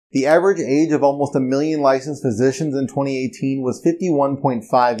The average age of almost 1 million licensed physicians in 2018 was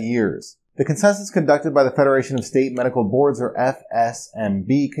 51.5 years. The consensus conducted by the Federation of State Medical Boards, or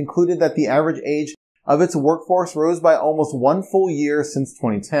FSMB, concluded that the average age of its workforce rose by almost 1 full year since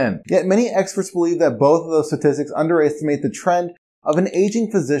 2010. Yet many experts believe that both of those statistics underestimate the trend of an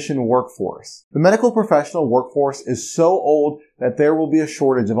aging physician workforce. The medical professional workforce is so old that there will be a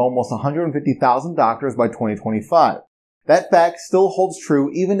shortage of almost 150,000 doctors by 2025. That fact still holds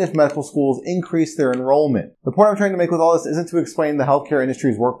true even if medical schools increase their enrollment. The point I'm trying to make with all this isn't to explain the healthcare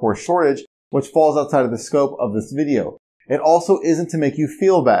industry's workforce shortage, which falls outside of the scope of this video. It also isn't to make you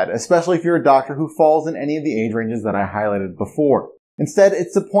feel bad, especially if you're a doctor who falls in any of the age ranges that I highlighted before. Instead,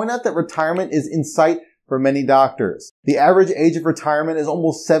 it's to point out that retirement is in sight for many doctors. The average age of retirement is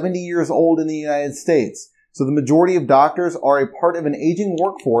almost 70 years old in the United States, so the majority of doctors are a part of an aging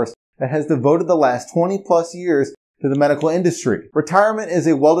workforce that has devoted the last 20 plus years to the medical industry. Retirement is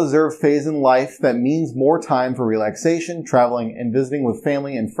a well-deserved phase in life that means more time for relaxation, traveling, and visiting with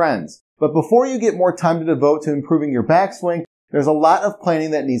family and friends. But before you get more time to devote to improving your backswing, there's a lot of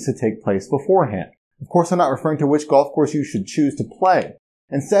planning that needs to take place beforehand. Of course, I'm not referring to which golf course you should choose to play.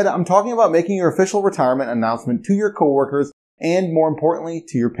 Instead, I'm talking about making your official retirement announcement to your coworkers and, more importantly,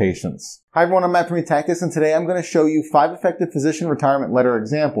 to your patients. Hi everyone, I'm Matt from Tactics, and today I'm going to show you 5 effective physician retirement letter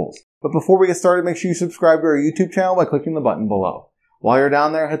examples. But before we get started, make sure you subscribe to our YouTube channel by clicking the button below. While you're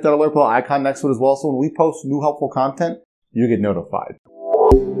down there, hit that alert bell icon next to it as well, so when we post new helpful content, you get notified.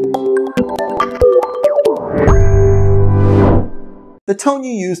 The tone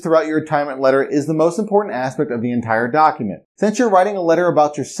you use throughout your retirement letter is the most important aspect of the entire document. Since you're writing a letter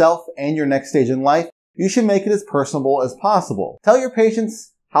about yourself and your next stage in life, you should make it as personable as possible. Tell your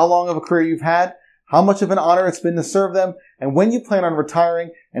patients how long of a career you've had, how much of an honor it's been to serve them, and when you plan on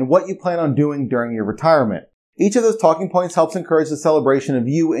retiring, and what you plan on doing during your retirement. Each of those talking points helps encourage the celebration of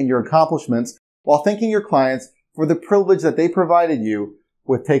you and your accomplishments while thanking your clients for the privilege that they provided you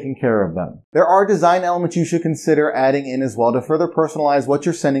with taking care of them. There are design elements you should consider adding in as well to further personalize what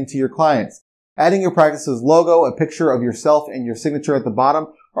you're sending to your clients. Adding your practice's logo, a picture of yourself, and your signature at the bottom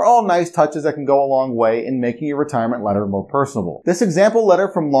are all nice touches that can go a long way in making your retirement letter more personable. This example letter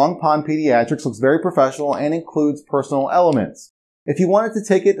from Long Pond Pediatrics looks very professional and includes personal elements. If you wanted to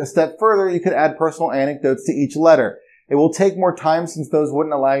take it a step further, you could add personal anecdotes to each letter. It will take more time since those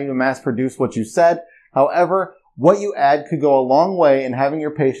wouldn't allow you to mass produce what you said. However, what you add could go a long way in having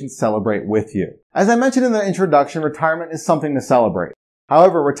your patients celebrate with you. As I mentioned in the introduction, retirement is something to celebrate.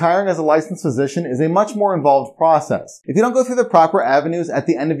 However, retiring as a licensed physician is a much more involved process. If you don't go through the proper avenues at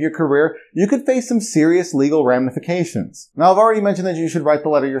the end of your career, you could face some serious legal ramifications. Now, I've already mentioned that you should write the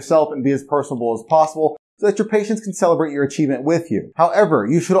letter yourself and be as personable as possible so that your patients can celebrate your achievement with you. However,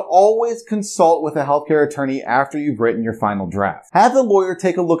 you should always consult with a healthcare attorney after you've written your final draft. Have the lawyer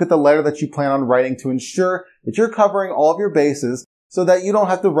take a look at the letter that you plan on writing to ensure that you're covering all of your bases so that you don't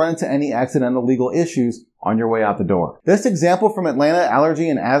have to run into any accidental legal issues on your way out the door. This example from Atlanta Allergy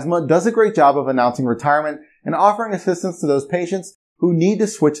and Asthma does a great job of announcing retirement and offering assistance to those patients who need to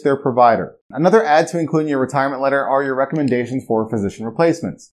switch their provider. Another add to include in your retirement letter are your recommendations for physician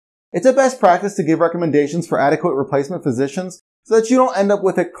replacements. It's a best practice to give recommendations for adequate replacement physicians so that you don't end up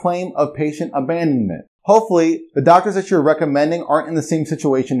with a claim of patient abandonment. Hopefully, the doctors that you're recommending aren't in the same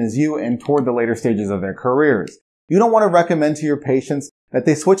situation as you and toward the later stages of their careers. You don't want to recommend to your patients that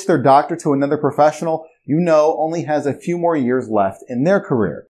they switch their doctor to another professional you know only has a few more years left in their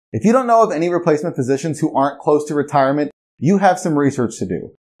career. If you don't know of any replacement physicians who aren't close to retirement, you have some research to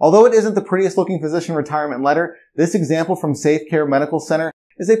do. Although it isn't the prettiest looking physician retirement letter, this example from Safe Care Medical Center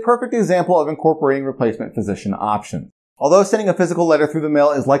is a perfect example of incorporating replacement physician options. Although sending a physical letter through the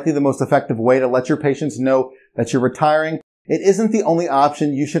mail is likely the most effective way to let your patients know that you're retiring, it isn't the only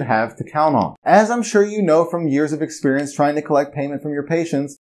option you should have to count on. As I'm sure you know from years of experience trying to collect payment from your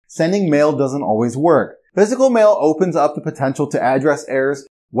patients, sending mail doesn't always work. Physical mail opens up the potential to address errors,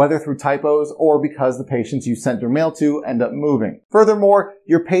 whether through typos or because the patients you sent your mail to end up moving. Furthermore,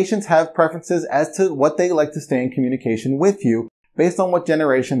 your patients have preferences as to what they like to stay in communication with you based on what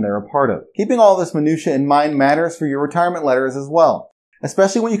generation they're a part of. Keeping all this minutia in mind matters for your retirement letters as well,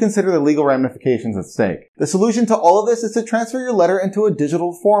 especially when you consider the legal ramifications at stake. The solution to all of this is to transfer your letter into a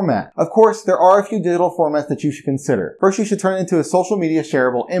digital format. Of course, there are a few digital formats that you should consider. First, you should turn it into a social media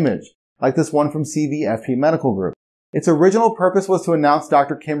shareable image, like this one from CVFP Medical Group. Its original purpose was to announce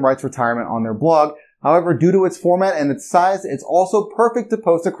Dr. Kim Wright's retirement on their blog. However, due to its format and its size, it's also perfect to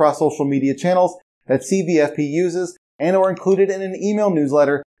post across social media channels that CVFP uses and or included in an email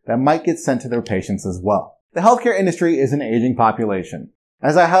newsletter that might get sent to their patients as well. The healthcare industry is an aging population.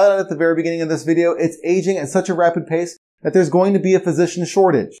 As I highlighted at the very beginning of this video, it's aging at such a rapid pace that there's going to be a physician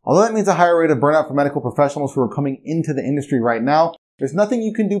shortage. Although that means a higher rate of burnout for medical professionals who are coming into the industry right now, there's nothing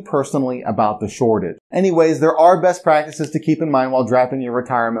you can do personally about the shortage. Anyways, there are best practices to keep in mind while drafting your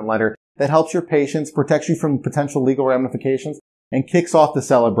retirement letter that helps your patients, protects you from potential legal ramifications, and kicks off the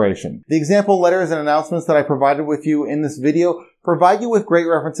celebration. The example letters and announcements that I provided with you in this video provide you with great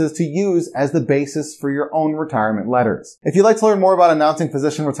references to use as the basis for your own retirement letters. If you'd like to learn more about announcing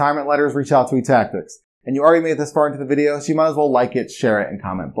physician retirement letters, reach out to eTactics. And you already made it this far into the video, so you might as well like it, share it, and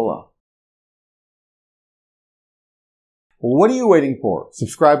comment below. What are you waiting for?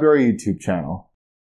 Subscribe to our YouTube channel.